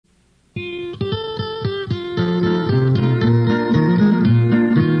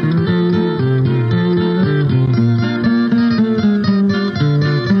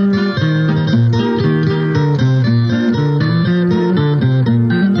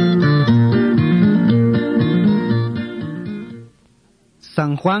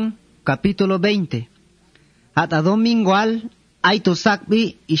Juan, capítulo 20. Hasta domingo al, aito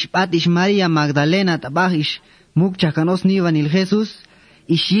sakbi, ishpat ish María Magdalena tabaj ish mukchakanos nivan il Jesús,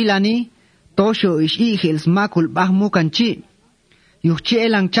 ishilani, tosho ish ihils makul bah mukanchi. Yuchchi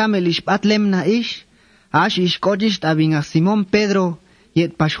elang chamel ishpat lemna ish, ash ish kojish tabinga Simón Pedro,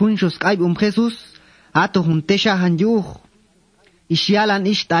 yet pashunchos kaib Jesús, ato juntesha hanjuj. Ishialan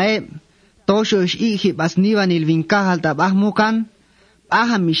ish taeb, tosho ish ihi bas nivan il vinkahal tabah mukan,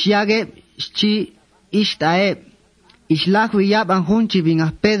 aham ishiage chi ish taeb. Ishlach viyaban hunchi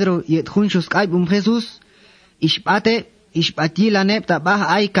bingah Pedro yet hunchos kaib Jesús, ishpate, ishpatilaneb tabah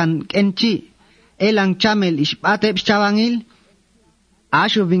aikan kenchi, elang chamel ishpate pchavangil,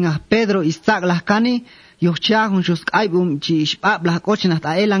 asho bingah Pedro istak lahkani, yuchcha hunchos kaib chi ishpap lah kochnah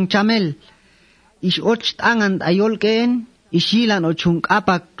ta elang chamel, ish och tangan ayol keen, ishilan ochung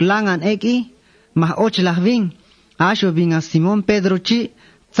apak langan eki, mah och lahving, asho bingah Simón Pedro chi,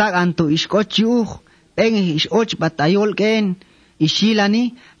 tsak anto ish kochi pengih ish och batayol keen,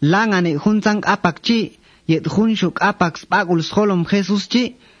 ishilani, langan e hunsang apak chi, yet hunshuk apak spagul scholom Jesús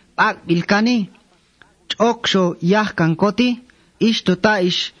chi, pak bilkani, choksho yahkan koti, ish tota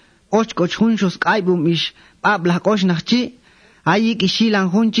ish, och koch hunshus kaibum ish, pablah koshnach chi, ayik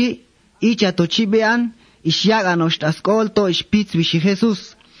ishilan hunchi, icha tochi bean, ish yagan oshtaskolto ish pitz bishi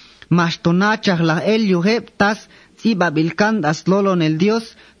Jesús, mashtonachach la el yuheb tas, tziba bilkan das lolon el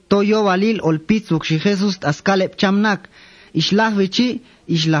Dios, toyo valil ol pitzuk shi Jesús tas kalep chamnak, ishlach vichi,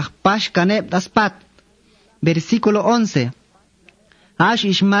 ishlach pash kanep das pat. Versículo 11. Ash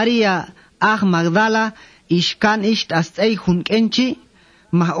ish María, Magdala, ish kan ish tas tzei hun kenchi,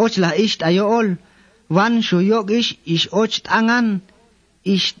 mah och la ish tayool, van shuyok ish och tangan,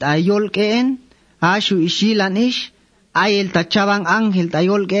 ish tayol keen, ashu ishilan ish, ayel tachabang angel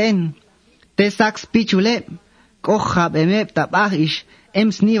tayol keen, tesax pichule, kohab emep tabah ish,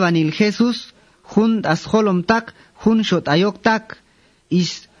 ems nivan il Jesús, jun as holom tak, jun shot ayok tak,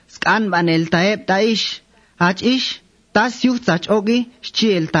 is skan ban el taeb ta ish, ach ish, tas yuchtach ogi,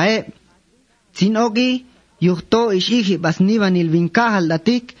 shchi el taeb, sin ogi, yuchto ish ihi bas nivan il vinkahal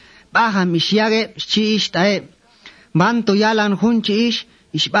datik, baham ish yage, shchi ish taeb, banto yalan hunchi ish,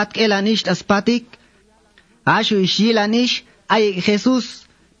 ishbat kelan ish tas patik, ashu ish yilan ish, ay Jesús,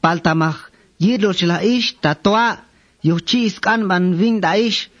 paltamach, yidloch la ish, tatoa, yuchi iskan ban ving da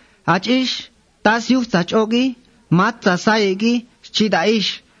ish, ach ish, tas yuchtach ogi, matza sayegi, shchi da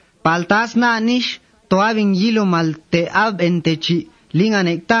ish, paltas na nish, toaving yilo mal te ab entechi,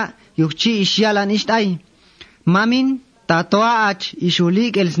 linganekta, yuchi ish yalan ish day. Mamin, tatoa ach,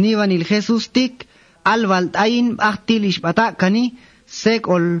 ishulik el snivan il Jesús tik, alvalt ayin achtil ish batakani, sek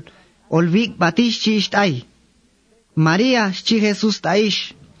olvik batish chi ish day. María, shchi Jesús da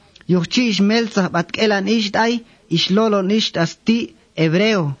ish, yuchi ish melza batkelan ish day, ish lolon ish asti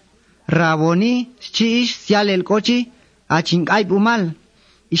hebreo. Raboni, shchi ish sial el kochi, achingay bumal,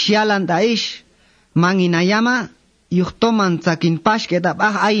 ish yalan da ish, manginayama, yuchtoman tsakin pashke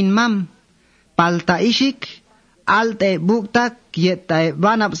dabah ayin mam, palta ishik, alte buktak yeta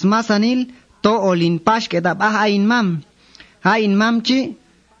banaps masanil, to olin pashke dabah ayin mam chi,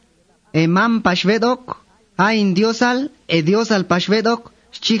 mam pashvedok, ayin diosal, diosal pashvedok,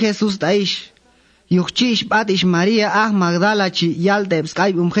 shchi Jesús da ish. Yuchchi ishbat ish María Magdala chi yalte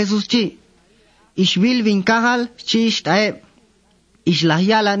bskay Jesús chi. Ish vil vinkahal chi ish taeb. Ish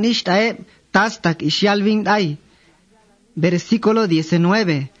lahyala nish taeb, tastak ish yal ving day. Versículo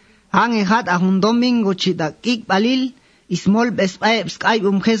 19. Han ehat un domingo chi dakik balil, ismol bespaeb skay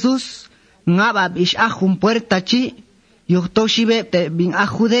Jesús, ngabab ish un puerta chi, yuchto shibeb te bin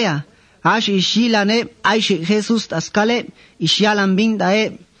Judea, ash ish yilaneb, aish Jesús taskaleb, ish yalan ving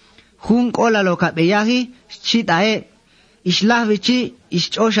daeb. Jun kola lo kapeyahi, shchi tae, ishlah vichi,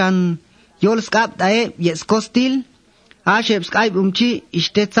 ishchoshan, yol skap tae, yeskostil, asheb skype chi,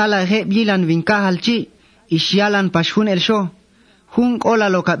 ishtetala heb yilan vinkahal chi, ishyalan pashun el sho. Jun kola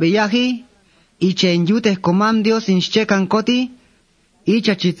lo kapeyahi, ichen yuteh komam Dios inchekan koti,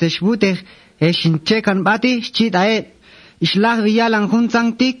 ichachiteshbuteh, eshinchekan bati, shchi tae, ishlah viyalan jun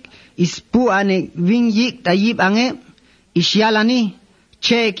sanctik, ispu ane vin yik tayib ange, ishyalani,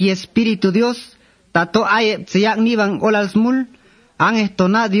 Chek y Espíritu Dios, tato aye tseyak nivan olal smul, ang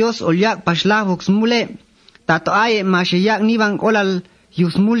ehtona Dios olyak pashlahuk smule, tato aye mashayak nivan olal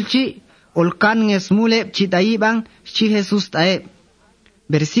yusmulchi, olkan smule chitayiban, chi Jesús tae.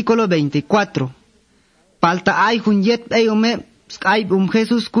 Versículo 24. Palta ay jun yet eyome, skype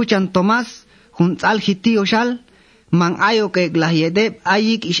Jesús kuchan Tomás, jun tzal hitio shal, man ayo ke glahyedeb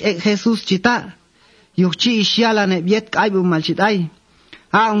ayik ish ek Jesús chita, yuchi ishyalan yet kaibu malchitay.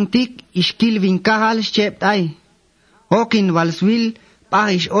 Auntik iskil vinkahal shcheptay. Okin valswil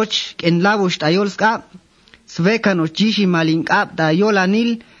pahish och en labush tayolska svekan ochishi malinkap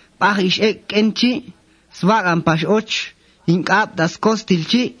tayolanil pahish enchi swagan pash och inkap das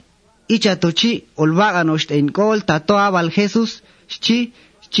kostilchi ichatochi olvagan ostein kol tatoa val Jesus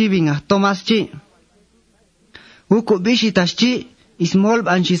chi binga Thomas chi uku bishitashi ismol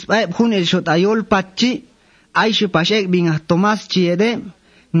banchispae hun el shotayol pachi aishu pashek binga Thomas chi ede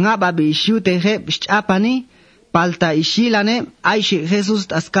ngaba bishute he chapani palta ishilane aishi Jesus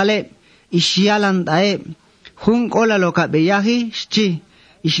taskale ishialan dae hun kola loka beyahi chi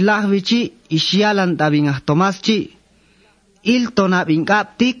islahvichi ishialan tabinga Thomas chi il tona bingap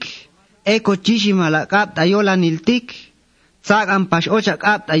tik eko chishi malakap tayolan iltik sagan pash ochak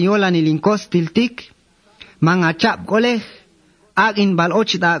ap tayolan ilinkos tiltik mangachap koleh agin bal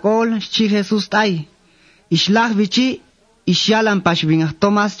och da kol chi Jesus tai islahvichi ishialan pash binga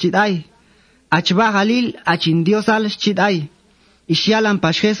Thomas chi dai achba halil achin diosal chi dai ishialan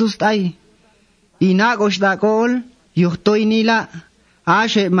pash Jesus tai inagosh da kol yuhtoi nila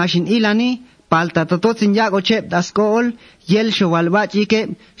ashe mashin ilani palta tototsin yago chep das kol yel showalbachi ke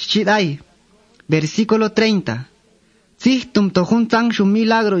chidai. Versículo 30. Zihtum tojuntang shum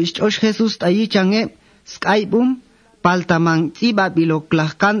milagro ichosh Jesus tayi change skaibum palta man tiba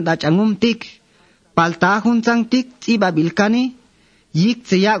biloklahkan da changum tik palta juntang tik tiba bilkani yik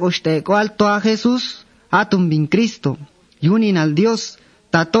se yago shte koal toa Jesus atum bin Cristo yunin al Dios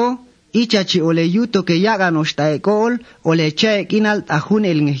tato ichachi ole yuto que yagan oshtae kol ole che kinal tajun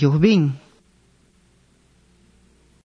el ngehubin.